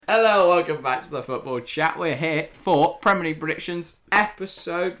Hello, welcome back to the Football Chat. We're here for Premier League predictions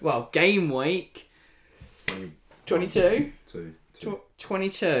game week 22?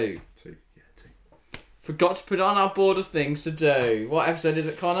 22. Forgot to put on our board of things to do. What episode is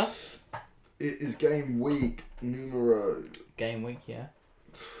it, Connor? It is game week numero. Game week, yeah.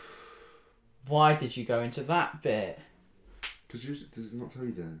 Why did you go into that bit? Because does it not tell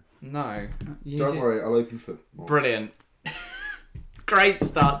you there? No. Don't worry, I'll open for more. Brilliant. Great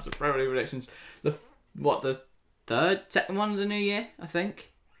start to Premier League predictions. The second one of the new year, I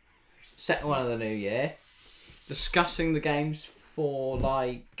think. Second one of the new year. Discussing the games for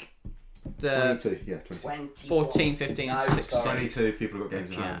like the 22, yeah, 22. 14, 15, and 16. 22 people have got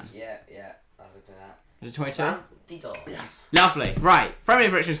games in hand. Yeah, I was looking at that. Is it 22? Yeah. Lovely. Right. Premier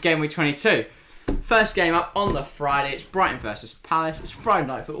League predictions game week 22. First game up on the Friday. It's Brighton versus Palace. It's Friday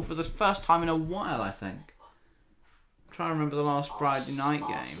night football for the first time in a while, I think. I'm trying to remember the last Friday night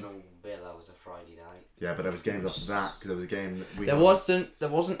game. Arsenal Villa was a Friday night. Yeah, but there was games after that because there was a game that we There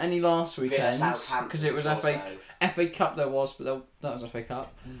wasn't any last weekend because it was FA Cup. There was, but that was FA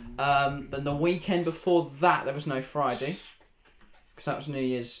Cup. Then the weekend before that, there was no Friday because that was New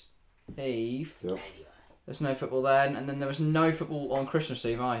Year's Eve. Yep. There's no football then, and then there was no football on Christmas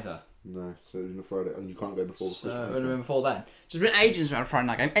Eve either. No, so it was on a Friday, and you can't go before the So Christmas. it would have been before then. So it's been ages without a Friday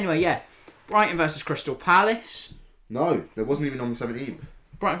night game. Anyway, yeah, Brighton versus Crystal Palace. No, there wasn't even on the 17th.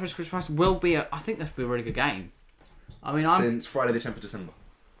 Brighton versus Crystal Palace will be I think this will be a really good game. I mean, Since Friday the 10th of December.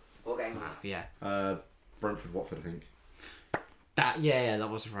 What game? Yeah. Brentford, Watford, I think. That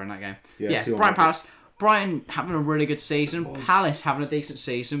was a Friday night game. Yeah, Brighton Palace. Brighton having a really good season. Palace having a decent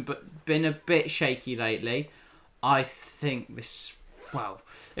season, but been a bit shaky lately. I think this... Well,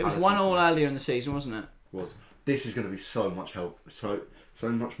 it was 1-1 earlier in the season, wasn't it? It was. This is going to be so much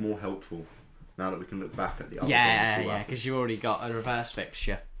much more helpful now that we can look back at the other games and see what happened. Because you already got a reverse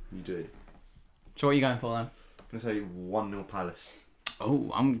fixture. You do. So what are you going for then? I'm going to say 1-0 Palace. Oh,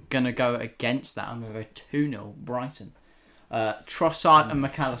 I'm going to go against that. I'm going to go 2-0 Brighton. Trossard and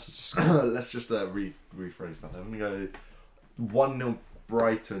McAllister to score. Let's just rephrase that. I'm going to go 1-0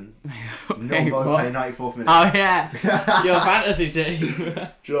 Brighton. No Mope, 94th minute. Oh, yeah. Your fantasy team. Do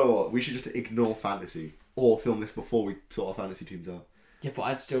you know what? We should just ignore fantasy. Or film this before we sort our fantasy teams out. Yeah, but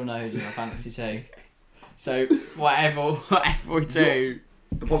I'd still know who's in my fantasy team. So, whatever we do...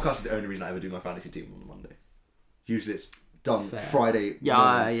 The podcast is the only reason I ever do my fantasy team on a Monday. Usually it's done Fair. Friday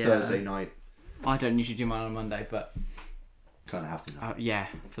morning, Thursday night. I don't usually do mine on a Monday, but... Kind of have to. Yeah,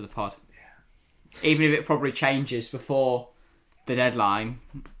 for the pod. Yeah. Even if it probably changes before the deadline.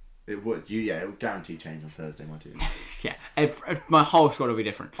 It would. It would guarantee change on Thursday, my team. Yeah. My whole squad will be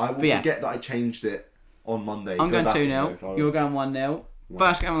different. I will forget that I changed it on Monday. I'm going 2-0. You're going 1-0.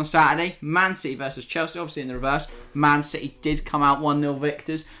 First game on Saturday, Man City versus Chelsea, obviously in the reverse. Man City did come out 1-0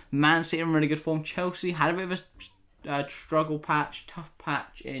 victors. Man City in really good form. Chelsea had a bit of a tough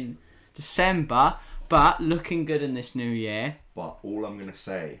patch in December, but looking good in this new year. But all I'm going to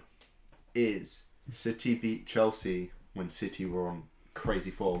say is City beat Chelsea when City were on crazy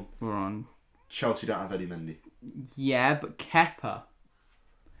form. We're on. Chelsea don't have Eddie Mendy. Yeah, but Kepa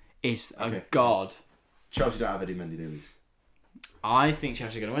is a god. Chelsea don't have Eddie Mendy, do we? I think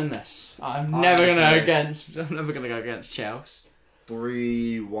Chelsea are going to win this. I'm never going to go against Chelsea.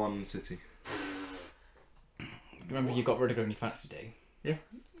 3-1 City. Remember, you got rid of him in your fantasy team. Yeah.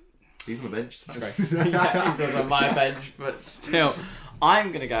 He's on the bench. That's great. Yeah, he's on my bench, but still, I'm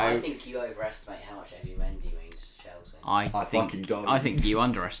going to go... I think you overestimate how much Eddie Mendy means to Chelsea. I think you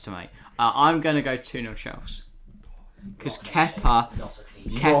underestimate. I'm going to go 2-0 Chelsea. Because Kepa... Not a clean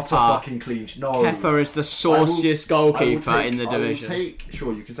sheet. Not a fucking clean sheet. No. Kepa is the sauciest goalkeeper in the division.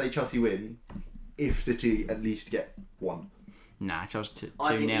 Sure, you can say Chelsea win if City at least get one. Nah, Chelsea 2-0.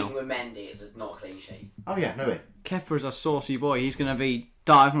 I think even with Mendy, it's not a clean sheet. Oh yeah, no way. Kepa is a saucy boy. He's going to be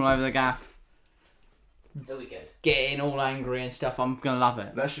diving all over the gaff, He'll be good. getting all angry and stuff. I'm going to love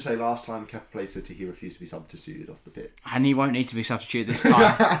it. Let's just say last time Kepa played City, he refused to be substituted off the pitch. And he won't need to be substituted this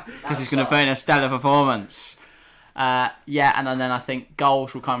time because he's going to put in a stellar performance. And then I think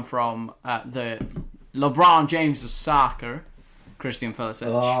goals will come from the LeBron James of soccer, Christian Pulisic.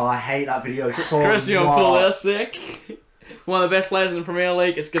 Oh, I hate that video so Christian much. Pulisic, one of the best players in the Premier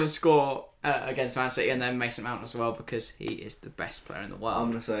League, is going to score against Man City, and then Mason Mount as well because he is the best player in the world.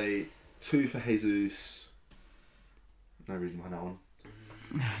 I'm going to say 2 for Jesus. No reason behind that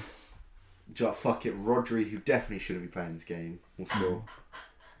one. Fuck it, Rodri, who definitely shouldn't be playing this game, will score.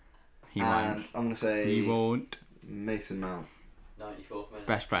 He won't. I'm going to say... He won't. Mason Mount. 94th minute.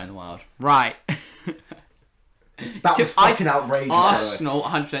 Best player in the world. Right. That was fucking outrageous. Arsenal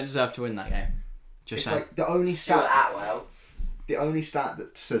 100% deserve to win that game. Just It's saying. like the only Stuart stat... Atwell. The only stat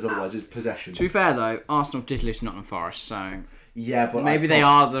that says otherwise is possession. To be fair though, Arsenal did lose to Nottingham Forest, so Yeah, but maybe they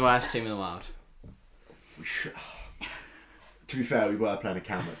are the worst team in the world. To be fair, we were playing a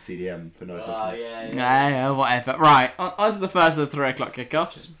camp at CDM for no Oh, reason. Yeah, whatever. Right, on to the first of the 3 o'clock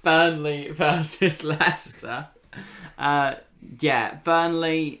kickoffs. Burnley versus Leicester.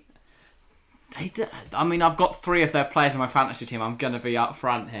 Burnley. I've got 3 of their players in my fantasy team. I'm going to be up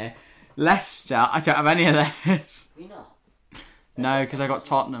front here. Leicester, I don't have any of theirs. We not. No, because I got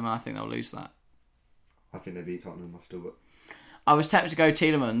Tottenham and I think they'll lose that. I think they beat Tottenham still, but... I was tempted to go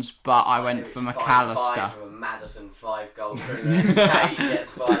Tielemans, but I went for McAllister. 5-5 Madison, 5 goals through there. Kane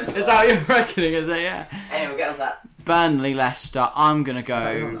gets 5. Is that what you're reckoning, is it? Yeah. Anyway, we'll get on to that. Burnley, Leicester, I'm going to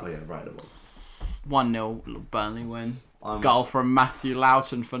go Oh yeah, right. 1-0 Burnley win. I'm Goal from Matthew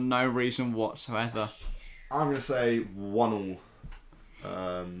Loughton for no reason whatsoever. I'm going to say 1-1.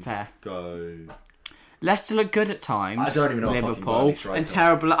 Fair. Go... Leicester look good at times. I don't even know if Liverpool and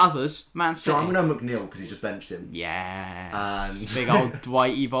terrible at others. Man City. So I'm going to go McNeil because he's just benched him. Yeah. And Big old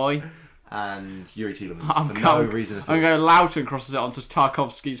Dwighty boy. And Yuri Tielemans for no reason at all. I'm going to Loughton crosses it onto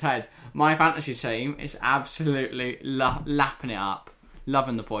Tarkovsky's head. My fantasy team is absolutely lapping it up.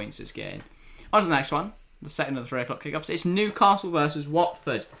 Loving the points it's getting. On to the next one. The second of the 3 o'clock kickoffs. It's Newcastle versus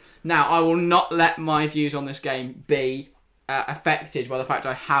Watford. Now, I will not let my views on this game be affected by the fact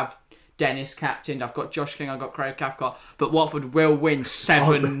I have Dennis captained. I've got Josh King, I've got Craig Cathcart, but Watford will win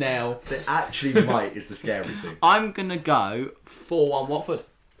 7-0. They actually might is the scary thing. I'm going to go 4-1 Watford.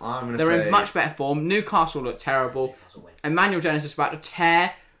 They're in much better form. Newcastle look terrible. Emmanuel Dennis is about to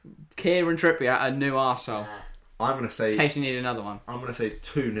tear Kieran Trippier a new arsehole. I'm going to say... In case you need another one. I'm going to say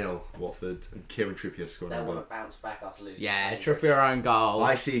 2-0 Watford and Kieran Trippier scoring They'll a goal. want to bounce back after losing. Yeah, Trippier own goal.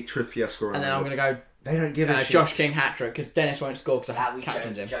 I see Trippier scoring and then a I'm goal. going to go They don't give a shit. Josh King hat-trick because Dennis won't score because I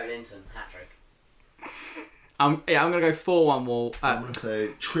captained him. Joe Linton hat-trick. I'm going to go 4-1 I'm going to say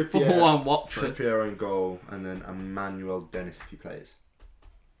Trippier, 4-1 Watford. Trippier own goal and then Emmanuel Dennis if he plays.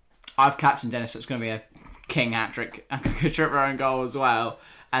 I've captained Dennis, so it's going to be a King hat-trick. I'm going to go Trippier own goal as well.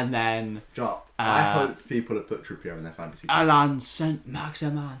 And then... I hope people have put Trippier in their fantasy team. Alan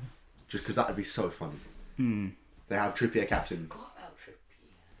Saint-Maximin. Just because that would be so funny. Mm. They have Trippier captain. What about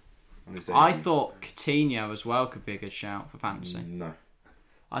Trippier? I thought Coutinho as well could be a good shout for fantasy. No.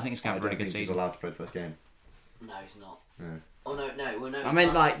 I think he's going to have a really good season. He's allowed to play the first game. No, he's not. No. Oh, no. Well, no. I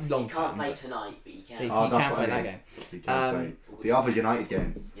meant like long He can't term, play but- tonight, but he can. He Oh, that's can what play I that mean. game. He can play. The other United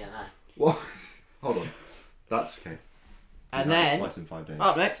game. Yeah, no. What? Hold on. That's okay. And United then, twice in 5 days.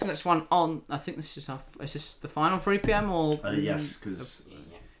 up next one on, I think this is is this the final 3pm or? Yes, because...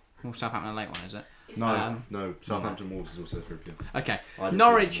 Yeah. Well, Southampton a late one, is it? No. Southampton Wolves is also 3pm. Okay. I just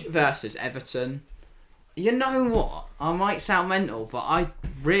Norwich think- versus Everton. You know what? I might sound mental, but I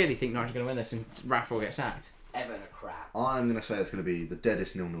really think Norwich are going to win this and Rafa will get sacked. Everton are crap. I'm going to say it's going to be the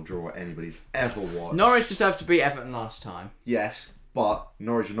deadest 0-0 draw anybody's ever watched. Norwich deserved to beat Everton last time. Yes, but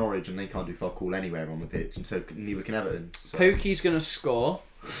Norwich are Norwich and they can't do fuck all anywhere on the pitch, and so neither can Everton. So. Pookie's going to score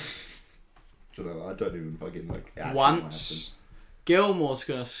I don't even fucking like... it actually once. Gilmore's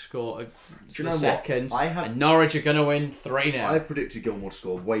going to score you know second. what? And Norwich are going to win 3-0. I've predicted Gilmore to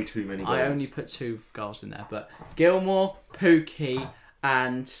score way too many goals. I only put 2 goals in there, but Gilmore, Pookie,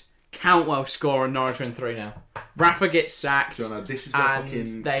 and Cantwell score and Norwich win 3-0. Rafa gets sacked. So, no, this is where and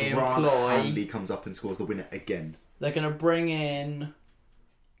fucking they Grant employ. Hanley comes up and scores the winner again. They're going to bring in.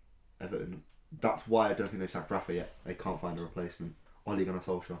 Everton. That's why I don't think they've sacked Rafa yet. They can't find a replacement. Ole Gunnar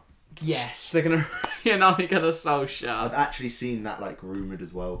Solskjaer. Yes, they're going to bring in Ole Gunnar Solskjaer. I've actually seen that like rumoured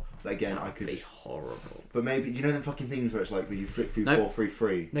as well. But again, I could. Be horrible. But maybe you know them fucking things where it's like where you flip through Nope.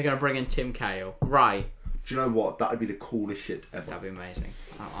 4-3-3. They're going to bring in Tim Cahill. Right. Do you know what? That would be the coolest shit ever. That'd be amazing.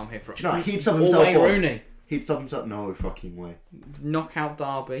 I'm here for it. Do you know he'd sub Or himself Wayne on. Rooney. He'd sub himself. No fucking way. Knockout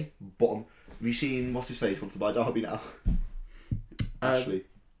Derby. Bottom. Have you seen what's his face wants to buy Derby now? Ashley.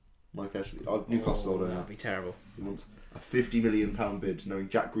 Mike Ashley. Oh, Newcastle. Oh, that'd be terrible. He wants a £50 million bid, knowing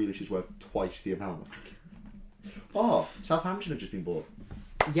Jack Grealish is worth twice the amount. Oh, Southampton have just been bought.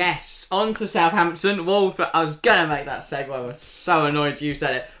 Yes, on to Southampton. Wolves. I was going to make that segue. I was so annoyed you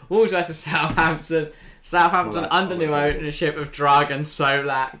said it. Wolves versus Southampton. Southampton under new ownership of Dragan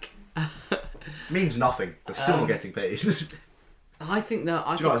Solak. Means nothing. They're still not getting paid. I think that.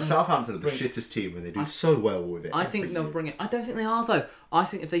 Do you know what? Southampton are the shittest team and they do so well with it. I think they'll bring it. I don't think they are though. I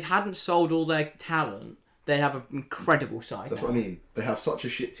think if they hadn't sold all their talent, they'd have an incredible side. That's what I mean. They have such a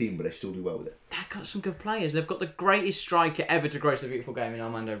shit team, but they still do well with it. They've got some good players. They've got the greatest striker ever to grace the beautiful game in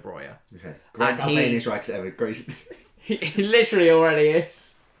Armando Broja. Okay. Great And Albanian he's- striker ever. Great. He literally already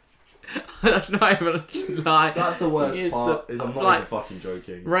is. That's not even a lie. That's the worst He is part. the- Is I'm not like, even fucking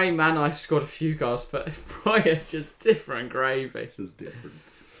joking. Ray Manai scored a few goals, but Breuer's just different gravy. It's just different.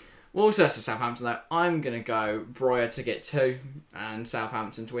 Wolves versus Southampton, though. I'm going to go Breuer to get 2 and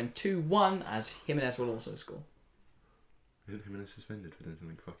Southampton to win 2-1, as Jimenez will also score. Isn't Jimenez suspended for doing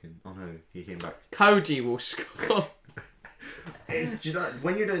something fucking... Oh no, he came back. Cody will score. Do you know,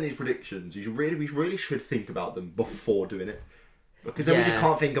 when you're doing these predictions, we really should think about them before doing it. Because then we just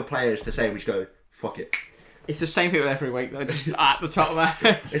can't think of players to say and we just go, fuck it. It's the same people every week, though, just at the top of my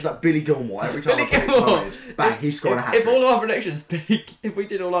head. It's like Billy Gilmore. Every time Billy I predict Gilmore. Norwich, bang, he's scoring a hat-trick. If all our predictions, if we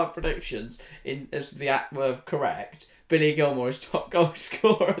did all our predictions as the act were correct, Billy Gilmore is top goal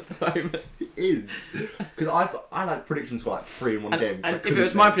scorer at the moment. It is. Because I like predictions for like 3 in one game. And if it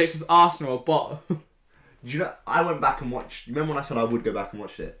was my predictions, Arsenal are bottom. Do you know, I went back and watched... You remember when I said I would go back and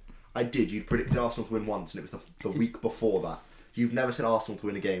watch it? I did. You predicted Arsenal to win once, and it was the week before that. You've never said Arsenal to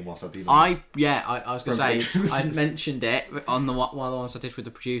win a game whilst I've been on. I was going to say, I mentioned it on one of the ones I did with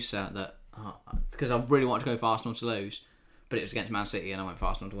the producer, that because I really wanted to go for Arsenal to lose, but it was against Man City and I went for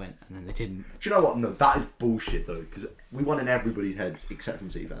Arsenal to win, and then they didn't. Do you know what? No, that is bullshit though, because we won in everybody's heads except from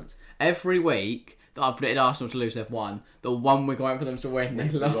City fans. Every week that I predicted Arsenal to lose, they've won. The one week I went for them to win, they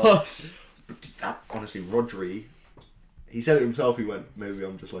lost. But that, honestly, Rodri, he said it himself, he went, maybe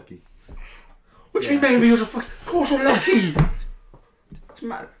I'm just lucky. What do you mean maybe you're just fucking... Of course I'm lucky! It's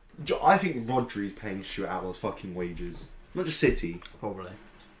mad. I think Rodri's paying Stuart Atwell's fucking wages. Not just City. Probably.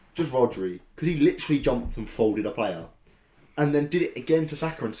 Just Rodri. Because he literally jumped and folded a player. And then did it again to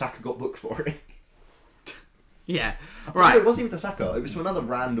Saka and Saka got booked for it. Yeah. No, Right. it wasn't even to Saka. It was to another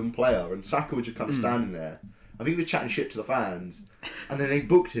random player. And Saka was just kind of standing there. I think he was chatting shit to the fans. And then they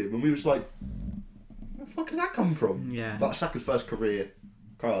booked him. And we were just like, where the fuck has that come from? Yeah. That's Saka's first career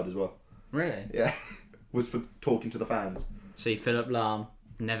card as well. Really? Yeah. Was for talking to the fans. See, Philip Lahm,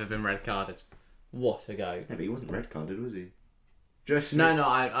 never been red carded. What a go. Yeah, but he wasn't red carded, was he? Just No,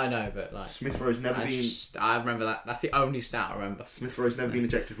 I know, but like... Smith Rowe's never been... I remember that. That's the only stat I remember. Smith Rowe's never been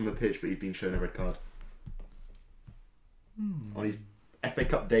ejected from the pitch, but he's been shown a red card. On his FA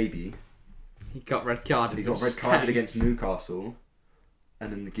Cup debut, He got red carded. he got red carded against Newcastle,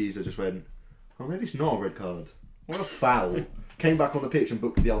 and then the geezer just went, oh, maybe it's not a red card. What a foul. Came back on the pitch and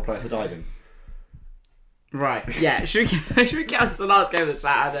booked the other player for diving. Right, yeah. Should we get on to the last game of the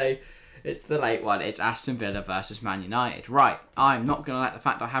Saturday? It's the late one. It's Aston Villa versus Man United. Right, I'm not going to let the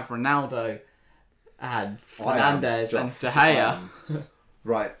fact I have Ronaldo and Fernandes and De Gea.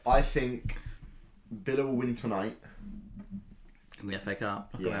 Right, I think Villa will win tonight. In the FA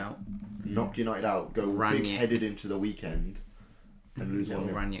Cup, knock them out. Knock United out, go Ranić. big-headed into the weekend, and lose Little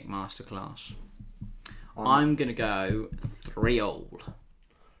 1-0. Ranić masterclass. I'm going to go 3-all.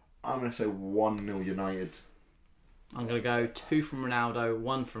 I'm going to say 1-0 United. I'm going to go 2 from Ronaldo,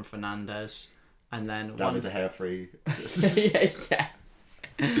 1 from Fernandes, and then David De Gea free. yeah.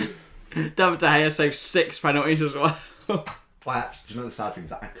 David De Gea saved 6 penalties as well. Well, actually, do you know the sad thing is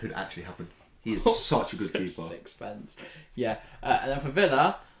that could actually happen? He is such a good keeper. 6 pence. Yeah. And then for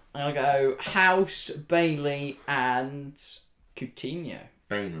Villa, I'm going to go House, Bailey, and Coutinho.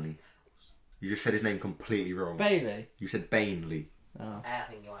 Bainley. You just said his name completely wrong. Bailey? You said Bainley. Oh. I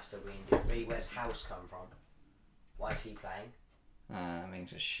think you must have been. Where's House come from? Why is he playing?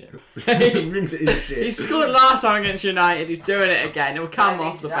 Means it's shit. It rings it in shit. He scored last time against United. He's doing it again. He'll come Yeah,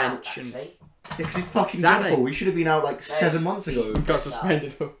 off the he's out, bench and actually. Yeah, because he's fucking Exactly. dreadful. He should have been out like 7 months ago. got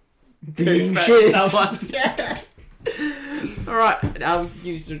suspended for Being shit. shit. Yeah. All right. I'll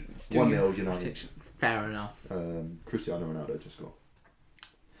use the 1-0 United. Fair enough. Cristiano Ronaldo just scored.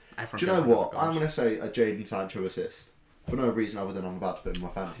 Everyone Do you know goes for what? goals. I'm going to say a Jadon Sancho assist. For no reason other than I'm about to put in my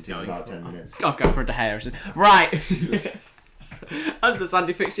fantasy team in about 10 minutes. I'll go for a De Gea assist. Right. Under the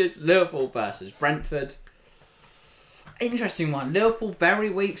Sunday fixtures, Liverpool versus Brentford. Interesting one. Liverpool,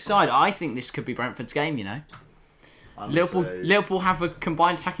 very weak side. I think this could be Brentford's game, you know. Liverpool have a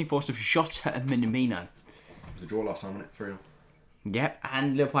combined attacking force of Jota and Minamino. It was a draw last time, wasn't it? 3-0. Yep,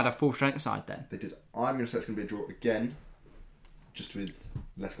 and Liverpool had a full strength side then. They did. I'm going to say it's going to be a draw again, just with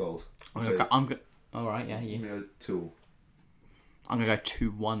less goals. I'm going. All right, yeah, you. I'm going to go 2. I'm going to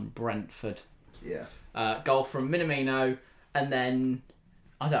go 2-1 Brentford. Yeah. Goal from Minamino, and then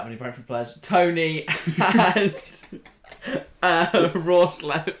I don't have any Brentford players. Tony and Ross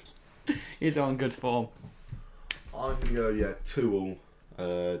left. He's on good form. I'm going to go,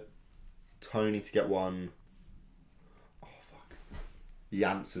 2-2. Tony to get 1. Oh, fuck.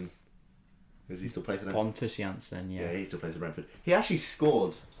 Janssen. Does he still play for them? Pontus Janssen, Yeah, he still plays for Brentford. He actually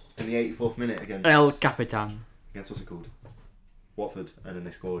scored in the 84th minute against... El Capitan. Against what's it called? Watford. And then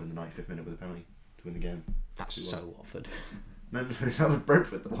they scored in the 95th minute with a penalty to win the game. That's 2-1. so Watford. No, that was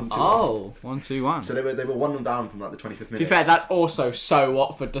Brentford, the 1-2. Oh, 1-2-1. So they were 1-0 down from like the 25th minute. To be fair, that's also so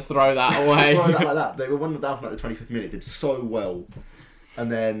Watford to throw that away. To throw that like that. They were 1-0 down from like the 25th minute, did so well. And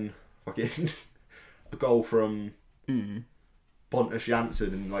then, fucking, a goal from Pontus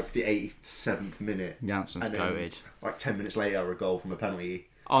Jansson in like the 87th minute. Janssen's goated. Like 10 minutes later, a goal from a penalty.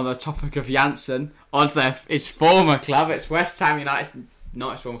 On the topic of Janssen, onto his former club, it's West Ham United,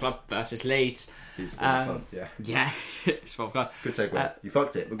 not his former club, versus Leeds. His former club, yeah. Yeah, his former club. Good segue. You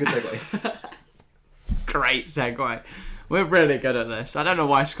fucked it, but good segue. Great segue. We're really good at this. I don't know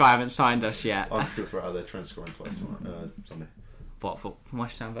why Sky haven't signed us yet. I'm just going to throw out their trend scoring twice Sunday. What, for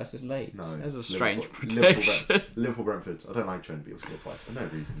West Ham versus Leeds? No. That's a strange prediction. Liverpool Brentford. I don't like Trent, but he'll score twice. For no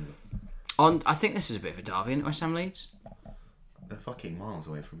reason either. I think this is a bit of a derby, isn't it, West Ham Leeds? They're fucking miles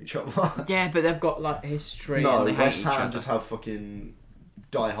away from each other. Yeah, but they've got like history No, and they West hate each Ham other. just have fucking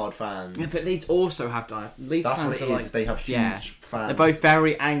die-hard fans. Yeah, but Leeds also have Leeds That's fans what it are is. like, They have huge fans. They're both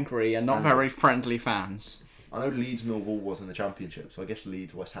very angry and not very friendly fans. I know Leeds Millwall was in the Championship, so I guess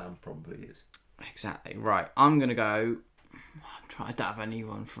Leeds West Ham probably is. Exactly. Right, I'm going to go... I don't have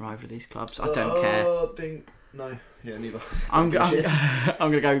anyone from either of these clubs. I don't care. No. Yeah, neither. I'm going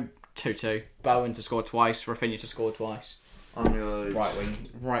to go 2-2. Bowen to score twice, Rafinha to score twice. I'm going to go...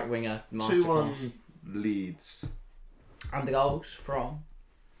 Right winger, masterclass. 2-1 Leeds. And the goals from?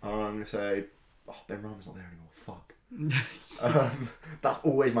 I'm going to say... Oh, Ben Rama's not there anymore. Fuck. That's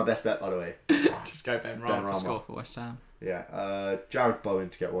always my best bet, by the way. Just go Ben Rama to score for West Ham. Yeah. Jared Bowen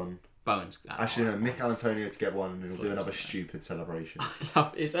to get one. Bowen's... Actually, no, Mikel Antonio to get one, and he'll do another stupid celebration.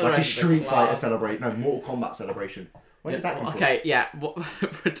 It's like a Street Fighter celebration. No, Mortal Kombat celebration. Where did that come from? Okay, yeah. What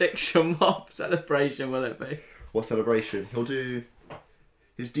prediction? What celebration will it be? What celebration? He'll do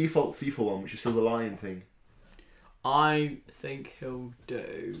his default FIFA one, which is still the lion thing. I think he'll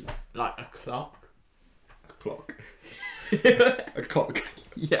do like a clock. A clock. A cock.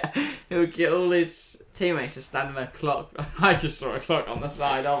 Yeah, he'll get all his teammates to stand on a clock. I just saw a clock on the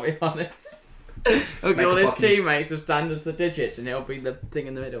side, I'll be honest. He'll get all his teammates to stand as the digits and it'll be the thing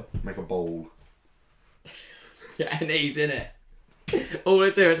in the middle. Make a bowl. Yeah, and he's in it. All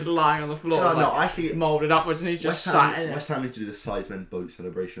his teammates are lying on the floor. I see it moulded upwards and he's just sat in it. West Ham need to do the Sidemen boat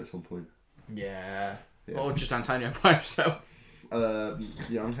celebration at some point. Yeah. Or just Antonio by himself.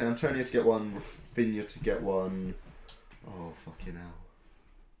 Yeah, I'm saying Antonio to get one, Rafinha to get one. Oh, fucking hell.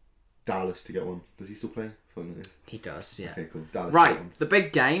 Dallas to get one. Does he still play? He does, yeah. Okay, cool. Dallas right, the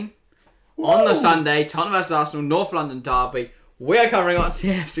big game. Woo! On the Sunday, Tottenham vs Arsenal, North London derby. We are covering on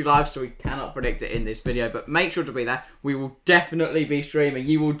TFC Live, so we cannot predict it in this video, but make sure to be there. We will definitely be streaming.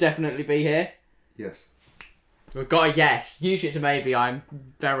 You will definitely be here. Yes. We've got a yes. Usually it's a maybe. I'm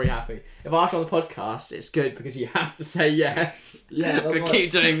very happy. If I ask you on the podcast, it's good because you have to say yes. Yeah, that's right.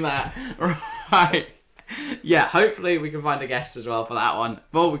 Keep doing that. Right. Yeah, hopefully we can find a guest as well for that one.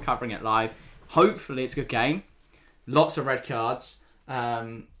 We'll be covering it live. Hopefully it's a good game. Lots of red cards.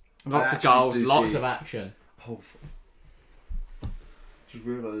 Lots of goals. Lots of action. Oh, just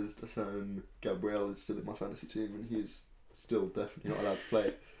realised Gabriel is still in my fantasy team and he is still definitely not allowed to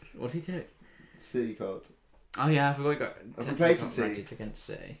play. What did he do? City card. Oh yeah, I forgot we got. Have we played in City? Rented against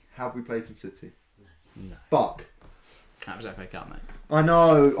City. Have we played in City? No. Fuck. That was FA Cup, mate. I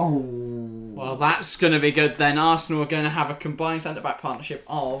know. Oh. Well, that's going to be good then. Arsenal are going to have a combined centre-back partnership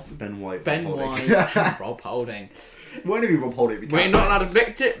of Ben White, and Rob Holding. It won't be Rob Holding. We're not allowed to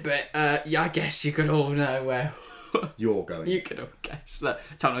predict it, but yeah, I guess you could all know where you're going. You could all guess that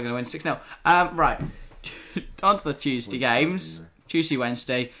Tottenham are going to win 6-0. Right, on to the Tuesday games. Tuesday,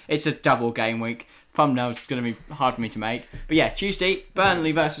 Wednesday. It's a double game week. Thumbnails going to be hard for me to make. But yeah, Tuesday,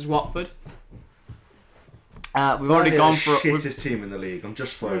 Burnley versus Watford. We've already gone for the shittest team in the league. I'm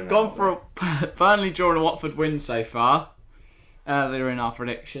just throwing. We've gone for a Burnley draw and a Watford win so far. Earlier in our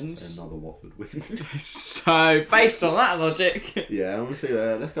predictions. Another Watford win. So based on that logic, yeah, I'm gonna see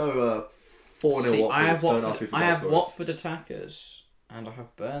that. Let's go 4-0 Watford. I have Don't ask me for I have scores. Watford attackers and I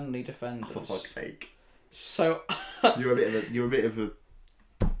have Burnley defenders. For fuck's sake! So you're a bit of a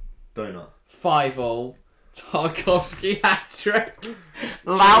donut. 5-5. Tarkovsky hat-trick.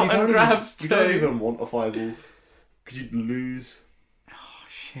 Loughton grabs 2. You don't even want a 5-5. Because you'd lose. Oh,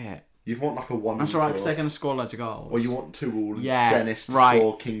 shit. You'd want like a 1-1. That's alright, because they're going to score loads of goals. Or you want 2-2. Yeah, Dennis to right.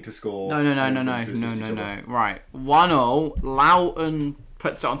 score, King to score. No. Right. 1-0. Loughton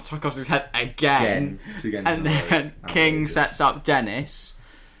puts it onto Tarkovsky's head again. And then King sets up Dennis.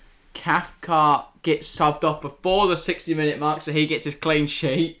 Cathcart gets subbed off before the 60-minute mark, so he gets his clean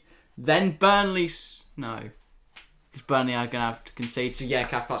sheet. Then Burnley's... No. Because Burnley are going to have to concede. So yeah,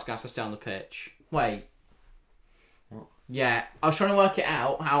 Cathcart's going to have to stay on the pitch. Wait. What? Yeah, I was trying to work it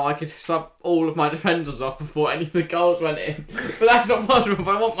out how I could sub all of my defenders off before any of the goals went in. But that's not possible if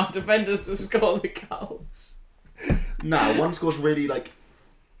I want my defenders to score the goals. Nah, one score's really like...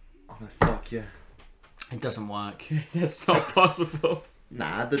 Oh no, fuck yeah. It doesn't work. That's not possible.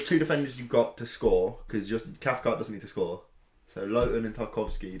 Nah, the two defenders you've got to score, because just Cathcart doesn't need to score. So Lowton and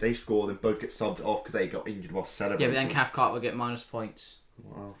Tarkovsky, they score, then both get subbed off because they got injured while celebrating. Yeah, but then Cathcart will get minus points.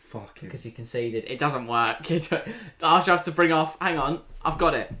 Oh, fuck him. Because he conceded. It doesn't work. I'll have to bring off... Hang on, I've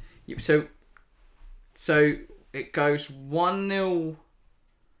got it. So it goes 1-0...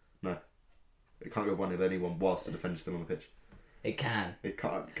 No. It can't go 1-0 to anyone whilst the defender's still on the pitch. It can. It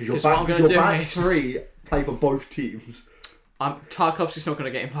can't. Because your back is... three play for both teams. Tarkovsky's not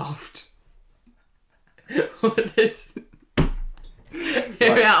going to get involved. What is...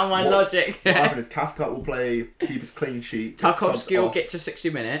 Hear me out on my logic. What happens is Cathcart will keep his clean sheet. Tarkovsky will get to 60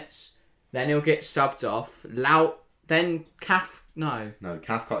 minutes, then he'll get subbed off. Then No,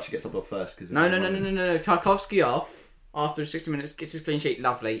 Cathcart should get subbed off first. Cause No. Tarkovsky off after 60 minutes, gets his clean sheet.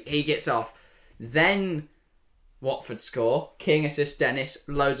 Lovely. He gets off. Then Watford score. King assists Dennis.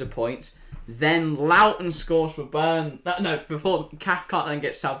 Loads of points. Then Loughton scores for Burn. No, before Cathcart then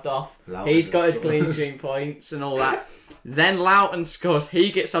gets subbed off. He's got his clean sheet points and all that. Then Loughton scores,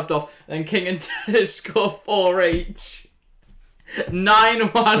 he gets subbed off, then King and Dennis score 4 each.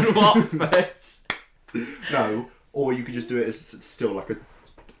 9-1 Watford. No, or you could just do it as still like a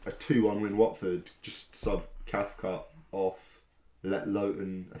 2-1 win Watford, just sub Cathcart off, let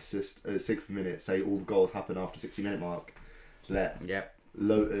Lowton assist at 6th minute, say all the goals happen after 60-minute mark, let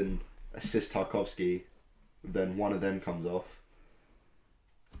Lowton assist Tarkovsky, then one of them comes off,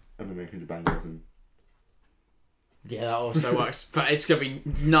 and then they can just bang goals in. Yeah, that also works, but it's going to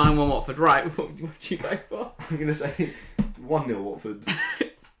be 9-1 Watford. Right, what do you go for? I'm going to say 1-0 Watford.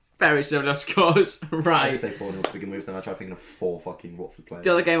 Very similar scores. Right. I could say 4-0 to begin with, then I tried thinking of 4 fucking Watford players.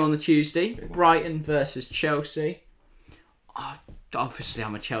 The other game on the Tuesday, Brighton versus Chelsea. Oh, obviously,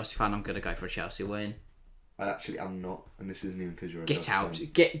 I'm a Chelsea fan. I'm going to go for a Chelsea win. I actually am not, and this isn't even because you're a Get Chelsea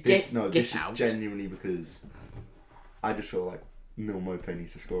out. fan. Get out. Is genuinely because I just feel like Neil Maupay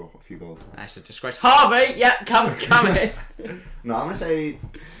needs to score a few goals. That's a disgrace. Harvey! Yep, come in. No, I'm going to say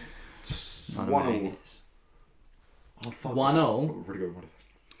 1-0. Oh, fuck. 1-0? Really good.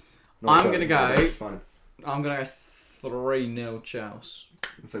 I'm going to go... I'm going to go 3-0 Chelsea.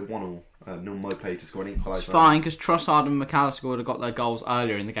 I'll say 1-0. Neil Maupay to score an equaliser. It's fine, because Trossard and McAllister would have got their goals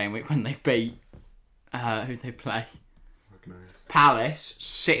earlier in the game week when they beat... who they play? Palace,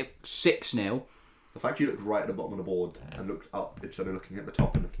 6-0. The fact you looked right at the bottom of the board and looked up instead of looking at the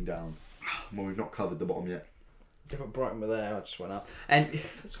top and looking down. Well, we've not covered the bottom yet. Different Brighton were there, I just went up. And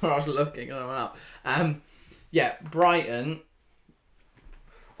that's where I was looking and I went up. Yeah, Brighton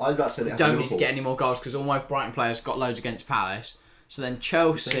I was about to say they don't need to get any more goals because all my Brighton players got loads against Palace. So then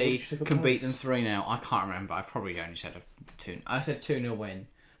Chelsea can beat them 3-0. I can't remember. I probably only said a 2. I said 2-0 win.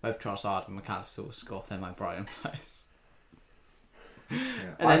 Both Trossard and McAllister will score. They're my Brighton players. Yeah.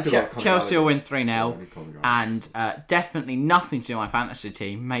 And then Chelsea will win 3-0. And definitely nothing to do with my fantasy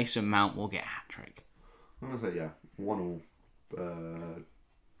team. Mason Mount will get a hat-trick. I'm going to say, 1-0.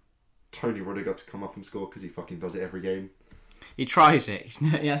 Tony Rudiger to come up and score because he fucking does it every game. He tries it.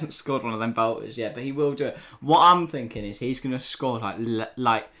 He hasn't scored one of them bolters yet, but he will do it. What I'm thinking is he's going to score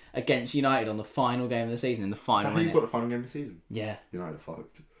like against United on the final game of the season in the final minute. You've got the final game of the season? Yeah. United are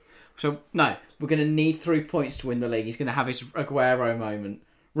fucked. So, no, we're going to need 3 points to win the league. He's going to have his Aguero moment.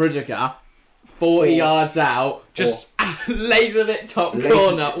 Rudiger, 40 yards out, just lasers it top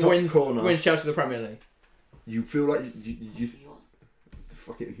corner, wins Chelsea the Premier League. You feel like you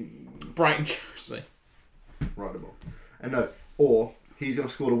fucking... Brighton Chelsea. Right about. And no, or he's going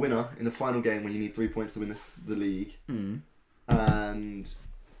to score the winner in the final game when you need 3 points to win the league. And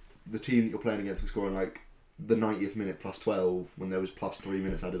the team that you're playing against was scoring like the 90th minute plus 12 when there was plus 3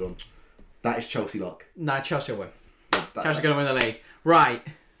 minutes added on. That is Chelsea luck. No, Chelsea will win. Chelsea are going to win the league. Right.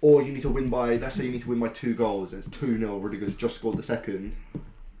 Or you need to win by, let's say you need to win by 2 goals and it's 2-0, Rudiger's just scored the second.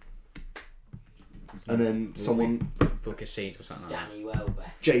 And then someone... Book a seat or something like that. Danny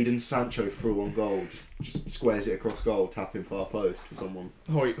Welbeck. Jadon Sancho through on goal, just squares it across goal, tapping far post for someone.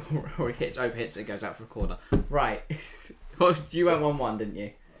 Or he overhits it, goes out for a corner. Right. Well, you went 1-1, didn't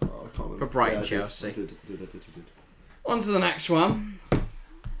you? I can't remember. For Brighton, Chelsea. I did. On to the next one.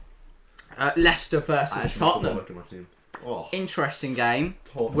 Leicester versus Tottenham. Interesting game.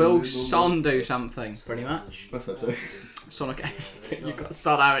 Will Son do something? Pretty much. Let's hope so. Son, okay. You've got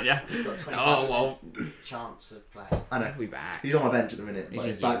Son, haven't you? He's got 20% Oh, well. chance of playing. I know. He'll be back. He's on my bench at the minute. He's But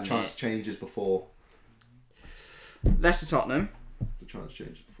a if that unit. chance changes before... Leicester Tottenham. chance to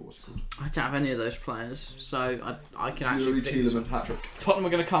change it before. What's it called? I don't have any of those players, so I can actually Yuri predict. Tielemans hat-trick. Tottenham are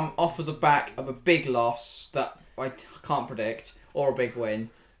going to come off of the back of a big loss that I can't predict, or a big win,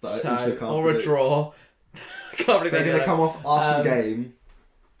 That I also can't or predict. a draw. I can't predict They're any going to of come them. off Arsenal game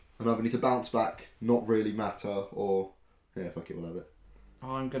and either need to bounce back, not really matter, or yeah, fuck it, we'll have it.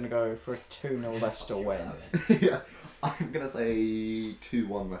 I'm going to go for a 2-0 Leicester win. Yeah, I'm going to say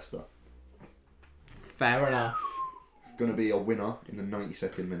 2-1 Leicester. Fair enough. It's going to be a winner in the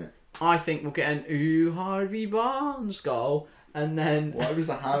 92nd minute. I think we'll get an Harvey Barnes goal, and then Why was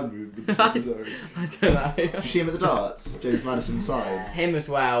the hand moved? Necessary? I don't know. Did you see him at the darts? James Madison side. Him as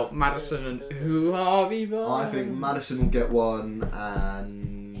well, Madison and Harvey Barnes. I think Madison will get one,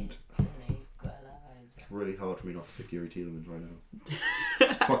 and it's really hard for me not to pick Yuri Tielemans right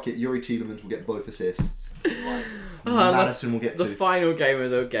now. Fuck it, Yuri Tielemans will get both assists. Madison will get the two. final game of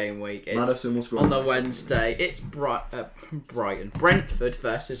the game week is Madison will score on the next. Wednesday. It's Brighton, Brentford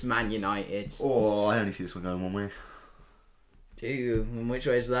versus Man United. Oh, I only see this one going one way. Do you? And which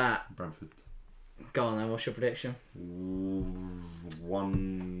way is that? Brentford. Go on then. What's your prediction?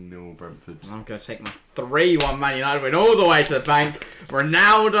 1-0 Brentford. I'm going to take my 3-1 Man United win all the way to the bank.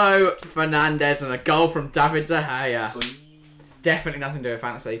 Ronaldo, Fernandes, and a goal from David De Gea. Definitely nothing to do with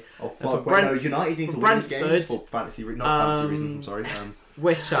fantasy. Oh for fuck! Wait, no, United need to win this game Brentford, for fantasy, not fantasy reasons. I'm sorry.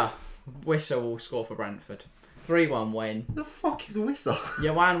 Wissa will score for Brentford. 3-1 win. The fuck is Wissa?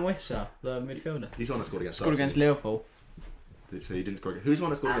 Johan Wissa, the midfielder. He's the one that scored against Scored us. against Liverpool. So he didn't score against... Who's the one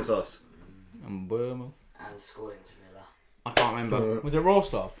that scored against us? And Burma. And scored into Villa. I can't remember. Was it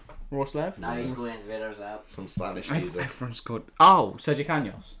Roslav? Roslav? No, he scored into Villa as well. Some Spanish geezer. Everyone scored. Oh, Sergio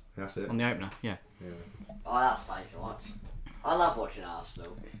Canos That's it. on the opener. Yeah. Oh, that's funny to watch. I love watching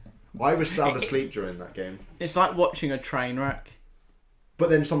Arsenal. I was sound asleep during that game. It's like watching a train wreck. But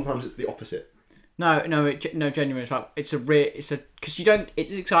then sometimes it's the opposite. No, genuinely, it's because you don't.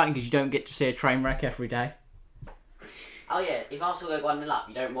 It's exciting because you don't get to see a train wreck every day. Oh yeah, if Arsenal go 1-0 up,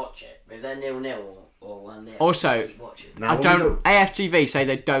 you don't watch it. But if they're 0-0 or 1-0, Also, you keep watching. Now, I don't. AFTV say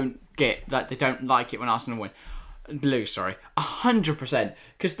they don't like it when Arsenal lose. Sorry, 100%,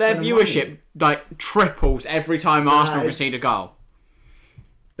 because their viewership like triples every time Arsenal concede a goal.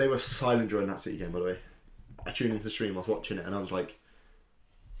 They were silent during that City game, by the way. I tuned into the stream, I was watching it, and I was like,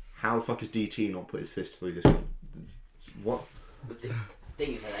 "How the fuck has DT not put his fist through this one? What?" But the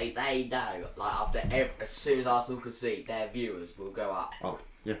thing is, they know, like as soon as Arsenal concede, their viewers will go up. Oh,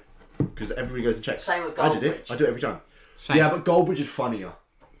 yeah. Because everybody goes and checks. Same with I did it. Goldbridge. I do it every time. Same. Yeah, but Goldbridge is funnier.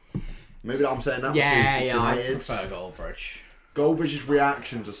 Maybe I'm saying that because it's I United. prefer Goldbridge. Goldbridge's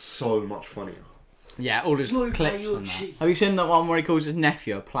reactions are so much funnier. Yeah, all his Look, clips you're on that. cheap. Have you seen that one where he calls his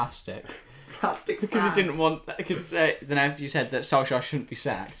nephew a plastic? Plastic Because he fan. didn't want... Because the nephew said that Solskjaer shouldn't be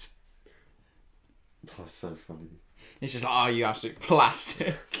sacked. That's so funny. He's just like, oh, you absolute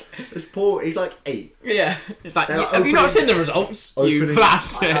plastic. It's poor. He's like 8. Yeah. It's like, They're have you not opening- seen the results? You opening-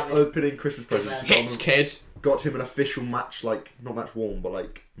 plastic. I love Opening Christmas presents. Hits, kid. Got him an official match, like not match worn, but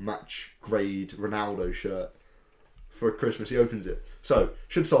like match grade Ronaldo shirt for Christmas. He opens it. So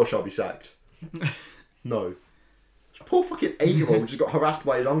should Solskjaer be sacked? No. This poor fucking 8-year-old just got harassed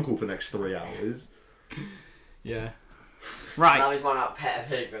by his uncle for the next 3 hours. Yeah. I Right. love his one about Peppa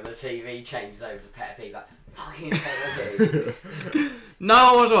Pig when the TV changes over to Peppa Pig. Like, fucking Peppa Pig.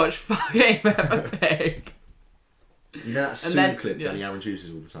 No one wants to watch fucking Peppa Pig. You know that Soon then- clip yes. Danny Aaron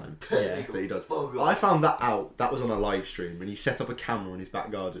uses all the time? Yeah. That he does. Oh, God. I found that out. That was on a live stream and he set up a camera in his back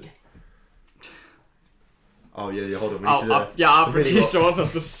garden. Oh yeah, hold on. We need to, Our the mini producer box. wants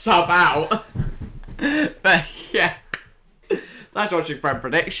us to sub out. But yeah. Thanks for watching Brand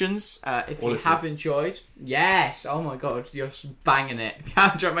Predictions. If you Honestly. have enjoyed, yes, oh my god, you're just banging it. If you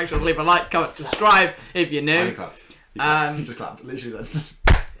have enjoyed, make sure to leave a like, comment, subscribe if you're I new. didn't clap. He clapped. He just clapped. Literally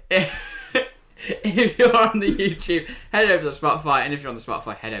then. If you're on the YouTube, head over to the Spotify, and if you're on the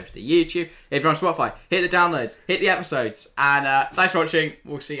Spotify, head over to the YouTube. If you're on Spotify, hit the downloads, hit the episodes, and thanks for watching.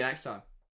 We'll see you next time.